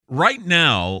right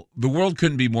now, the world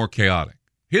couldn't be more chaotic.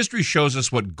 History shows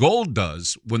us what gold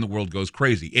does when the world goes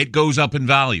crazy. It goes up in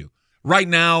value. Right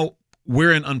now,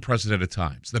 we're in unprecedented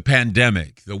times. The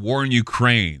pandemic, the war in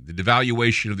Ukraine, the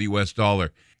devaluation of the U.S.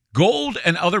 dollar. Gold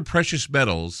and other precious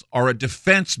metals are a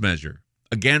defense measure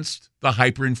against the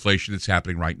hyperinflation that's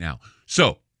happening right now.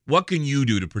 So, what can you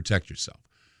do to protect yourself?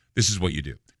 This is what you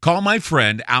do. Call my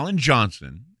friend Alan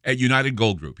Johnson at United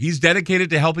Gold Group. He's dedicated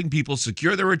to helping people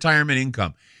secure their retirement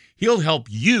income. He'll help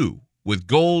you with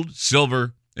gold,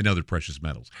 silver, and other precious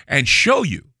metals and show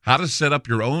you how to set up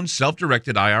your own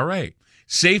self-directed IRA.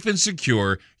 Safe and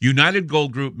secure, United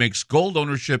Gold Group makes gold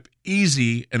ownership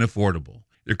easy and affordable.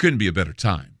 There couldn't be a better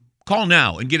time. Call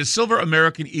now and get a Silver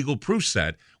American Eagle proof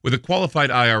set with a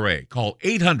qualified IRA. Call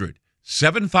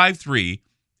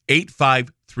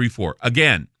 800-753-8534.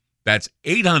 Again, that's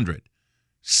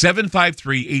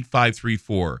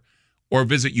 800-753-8534. Or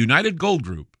visit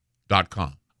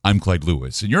UnitedGoldGroup.com. I'm Clyde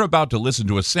Lewis, and you're about to listen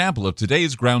to a sample of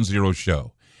today's Ground Zero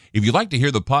show. If you'd like to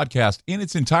hear the podcast in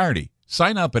its entirety,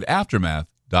 sign up at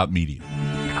aftermath.media.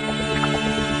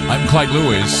 I'm Clyde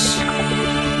Lewis,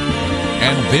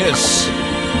 and this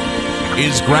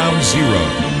is Ground Zero.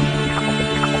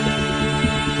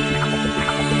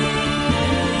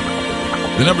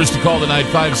 The numbers to call tonight,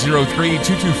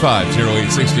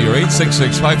 503-225-0860 or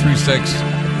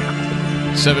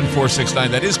 866-536-7469.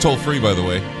 That is toll-free, by the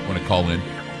way, when I call in.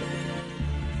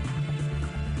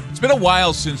 It's been a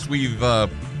while since we've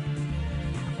brought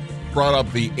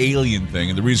up the alien thing,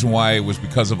 and the reason why was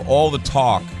because of all the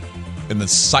talk and the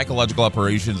psychological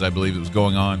operations, I believe, that was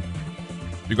going on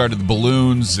with regard to the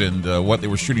balloons and what they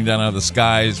were shooting down out of the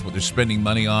skies, what they're spending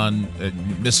money on,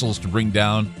 missiles to bring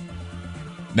down.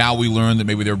 Now we learn that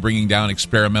maybe they were bringing down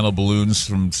experimental balloons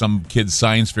from some kid's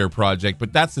science fair project.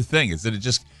 But that's the thing, is that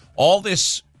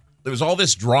there was all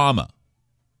this drama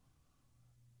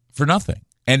for nothing.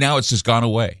 And now it's just gone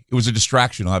away. It was a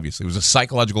distraction, obviously. It was a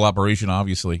psychological operation,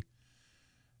 obviously.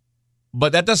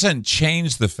 But that doesn't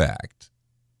change the fact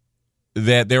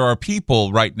that there are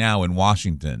people right now in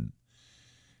Washington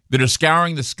that are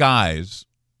scouring the skies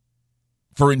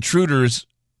for intruders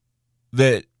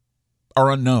that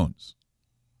are unknowns.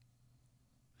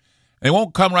 They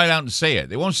won't come right out and say it.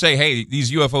 They won't say, hey,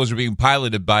 these UFOs are being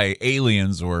piloted by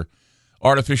aliens or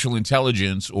artificial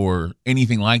intelligence or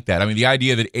anything like that. I mean, the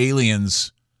idea that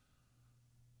aliens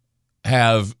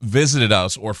have visited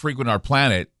us or frequent our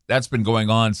planet, that's been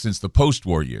going on since the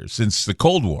post-war years, since the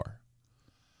Cold War.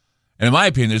 And in my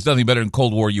opinion, there's nothing better than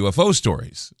Cold War UFO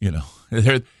stories. You know,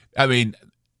 I mean,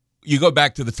 you go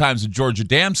back to the times of George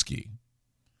Adamski.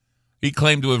 He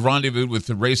claimed to have rendezvoused with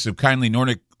a race of kindly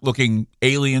Nordic-looking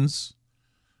aliens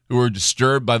who were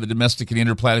disturbed by the domestic and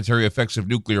interplanetary effects of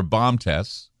nuclear bomb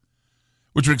tests,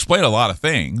 which would explain a lot of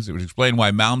things. It would explain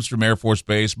why Malmstrom Air Force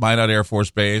Base, Minot Air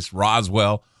Force Base,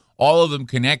 Roswell, all of them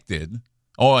connected,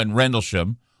 and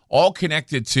Rendlesham, all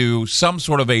connected to some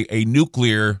sort of a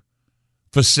nuclear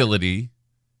facility.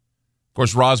 Of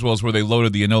course, Roswell is where they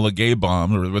loaded the Enola Gay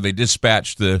bomb, or where they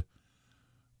dispatched the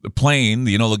plane,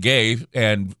 the Enola Gay,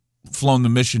 and flown the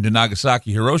mission to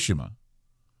Nagasaki, Hiroshima.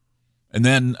 And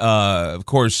then, of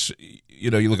course, you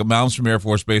look at Malmstrom Air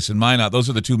Force Base and Minot. Those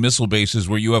are the two missile bases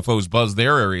where UFOs buzz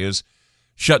their areas,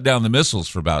 shut down the missiles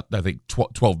for about, I think,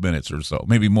 12 minutes or so,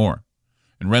 maybe more.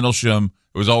 And Rendlesham,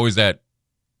 there was always that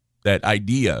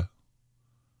idea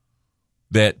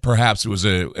that perhaps it was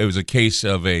a case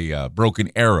of a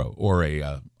broken arrow or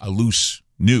a loose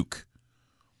nuke,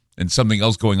 and something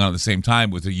else going on at the same time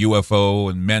with a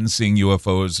UFO and men seeing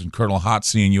UFOs and Colonel Hott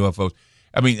seeing UFOs.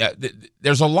 I mean,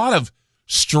 there's a lot of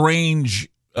strange,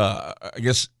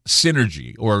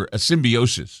 synergy or a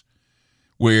symbiosis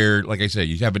where, like I said,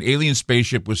 you have an alien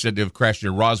spaceship was said to have crashed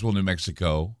near Roswell, New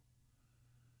Mexico.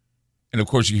 And, of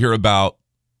course, you hear about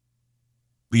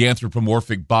the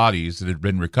anthropomorphic bodies that had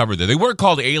been recovered there. They weren't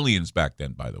called aliens back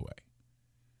then, by the way.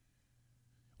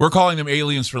 We're calling them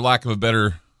aliens for lack of a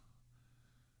better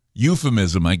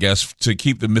euphemism, I guess, to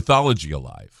keep the mythology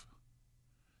alive.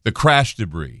 The crash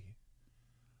debris.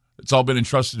 It's all been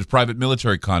entrusted to private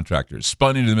military contractors,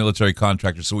 spun into the military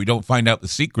contractors so we don't find out the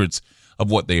secrets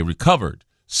of what they recovered.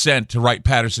 Sent to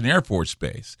Wright-Patterson Air Force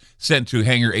Base. Sent to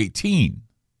Hangar 18.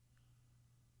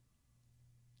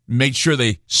 Made sure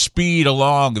they speed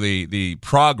along the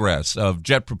progress of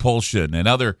jet propulsion and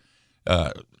other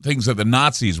things that the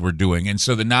Nazis were doing. And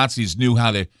so the Nazis knew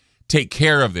how to take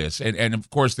care of this. And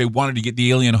of course, they wanted to get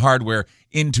the alien hardware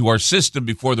into our system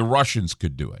before the Russians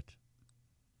could do it.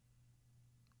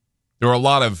 There were a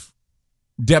lot of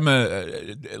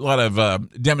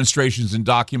demonstrations and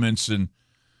documents and,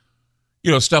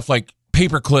 stuff like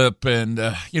paperclip and,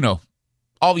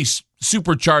 all these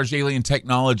supercharged alien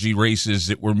technology races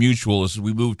that were mutual as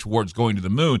we move towards going to the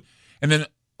moon. And then,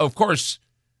 of course,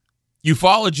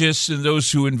 ufologists and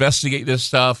those who investigate this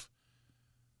stuff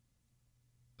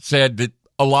said that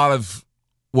a lot of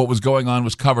what was going on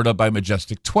was covered up by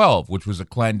Majestic 12, which was a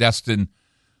clandestine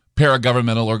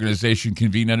paragovernmental organization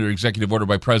convened under executive order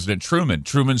by President Truman.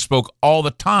 Truman spoke all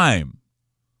the time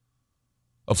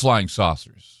of flying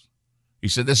saucers. He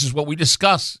said, this is what we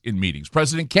discuss in meetings.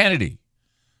 President Kennedy,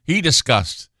 he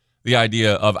discussed the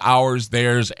idea of ours,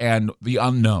 theirs, and the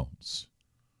unknowns.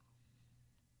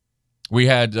 We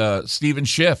had Stephen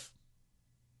Schiff,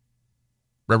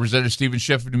 Representative Stephen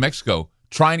Schiff of New Mexico,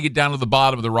 trying to get down to the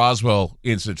bottom of the Roswell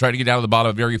incident, trying to get down to the bottom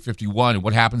of Area 51, and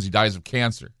what happens? He dies of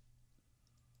cancer.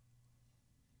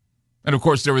 And, of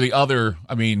course, there were the other,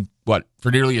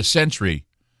 for nearly a century,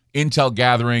 intel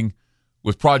gathering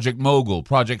with Project Mogul,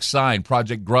 Project Sign,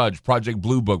 Project Grudge, Project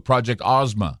Blue Book, Project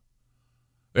Ozma.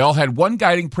 They all had one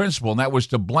guiding principle, and that was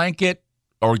to blanket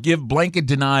or give blanket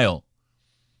denial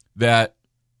that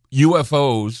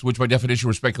UFOs, which by definition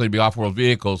were speculated to be off-world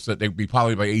vehicles, that they'd be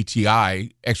piloted by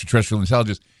ATI, extraterrestrial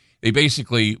intelligence. They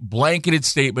basically blanketed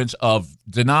statements of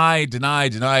deny,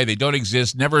 they don't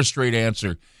exist, never a straight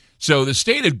answer. So the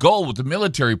stated goal with the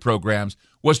military programs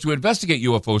was to investigate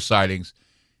UFO sightings,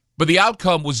 but the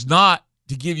outcome was not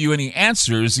to give you any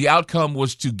answers. The outcome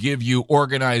was to give you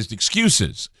organized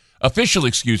excuses, official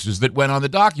excuses that went on the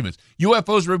documents.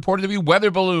 UFOs were reported to be weather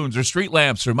balloons or street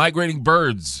lamps or migrating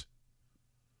birds.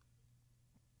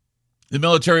 The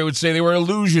military would say they were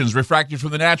illusions refracted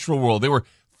from the natural world. They were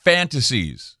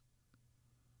fantasies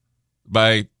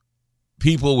by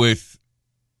people with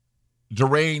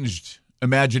deranged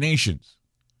imaginations.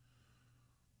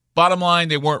 Bottom line,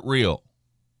 they weren't real.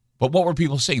 But what were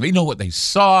people saying? They know what they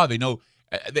saw. They know,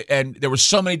 and there were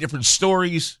so many different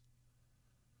stories.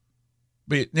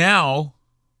 But now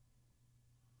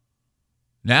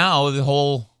the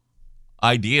whole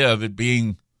idea of it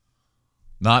being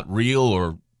not real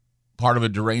or part of a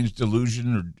deranged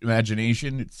delusion or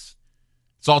imagination, it's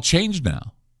all changed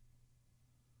now.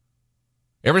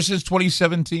 Ever since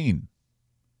 2017,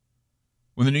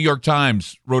 when the New York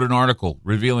Times wrote an article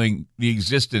revealing the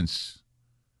existence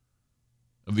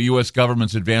of the U.S.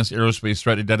 government's Advanced Aerospace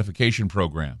Threat Identification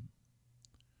Program,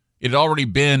 it had already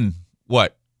been,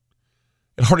 It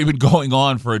had already been going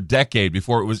on for a decade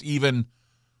before it was even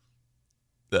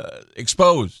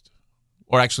exposed.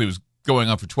 Or actually, it was going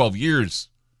on for 12 years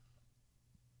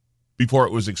before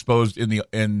it was exposed in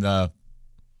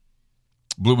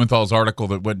Blumenthal's article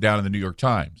that went down in the New York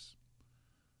Times.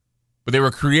 But they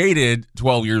were created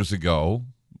 12 years ago,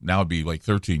 now it'd be like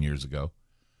 13 years ago,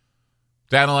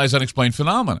 to analyze unexplained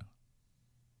phenomena.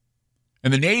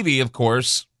 And the Navy, of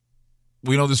course,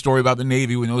 we know the story about the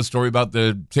Navy. We know the story about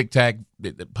the Tic Tac,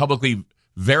 publicly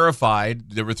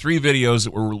verified. There were 3 videos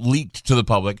that were leaked to the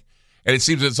public. And it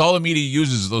seems that's all the media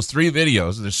uses is those 3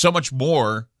 videos. There's so much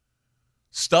more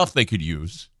stuff they could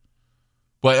use.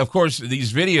 But, of course,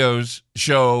 these videos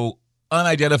show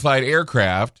unidentified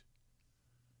aircraft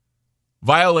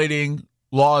violating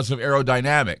laws of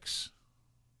aerodynamics.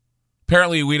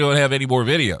 Apparently, we don't have any more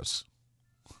videos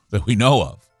that we know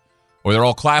of, or they're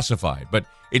all classified. But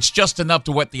it's just enough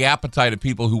to whet the appetite of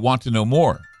people who want to know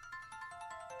more.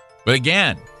 But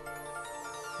again,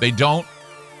 they don't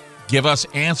give us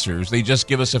answers. They just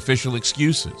give us official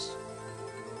excuses.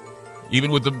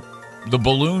 Even with the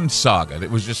balloon saga,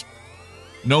 it was just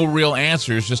no real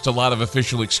answers, just a lot of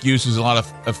official excuses, a lot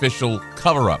of official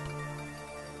cover-up.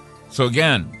 So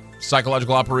again,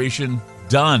 psychological operation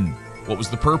done. What was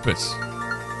the purpose?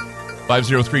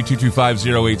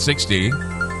 503-225-0860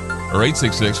 or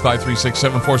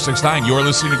 866-536-7469. You're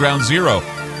listening to Ground Zero.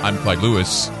 I'm Clyde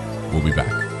Lewis. We'll be back.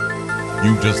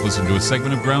 You just listened to a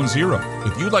segment of Ground Zero.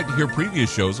 If you'd like to hear previous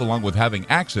shows along with having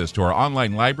access to our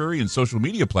online library and social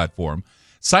media platform,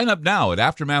 sign up now at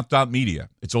aftermath.media.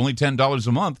 It's only $10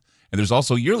 a month, and there's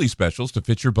also yearly specials to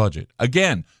fit your budget.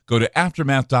 Again, go to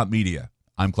aftermath.media.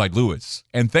 I'm Clyde Lewis,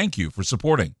 and thank you for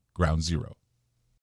supporting Ground Zero.